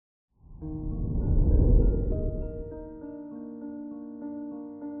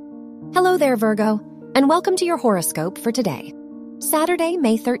Hello there, Virgo, and welcome to your horoscope for today, Saturday,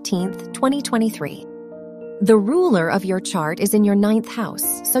 May 13th, 2023. The ruler of your chart is in your 9th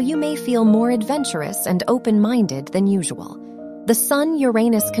house, so you may feel more adventurous and open-minded than usual. The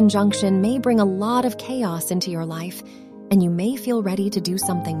Sun-Uranus conjunction may bring a lot of chaos into your life, and you may feel ready to do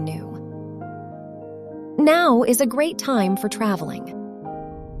something new. Now is a great time for traveling.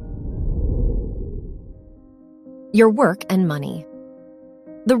 Your work and money.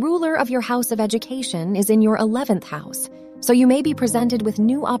 The ruler of your house of education is in your 11th house, so you may be presented with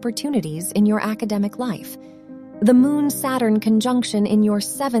new opportunities in your academic life. The Moon-Saturn conjunction in your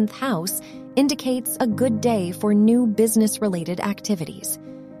 7th house indicates a good day for new business-related activities.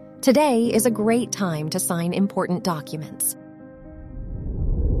 Today is a great time to sign important documents.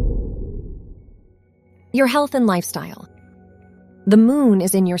 Your health and lifestyle. The moon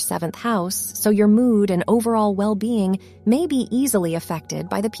is in your 7th house, so your mood and overall well-being may be easily affected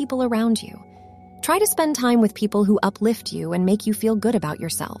by the people around you. Try to spend time with people who uplift you and make you feel good about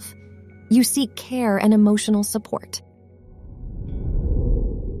yourself. You seek care and emotional support.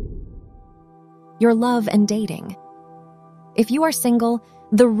 Your love and dating. If you are single,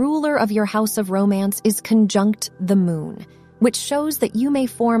 the ruler of your house of romance is conjunct the moon, which shows that you may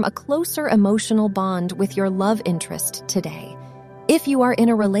form a closer emotional bond with your love interest today. If you are in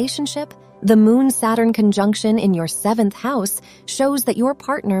a relationship, the Moon-Saturn conjunction in your 7th house shows that your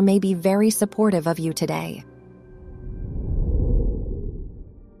partner may be very supportive of you today.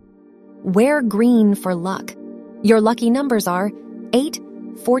 Wear green for luck. Your lucky numbers are 8,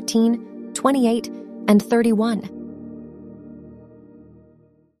 14, 28, and 31.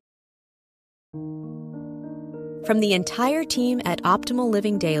 From the entire team at Optimal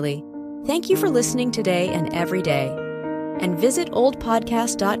Living Daily, thank you for listening today and every day. And visit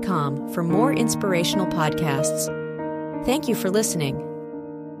oldpodcast.com for more inspirational podcasts. Thank you for listening.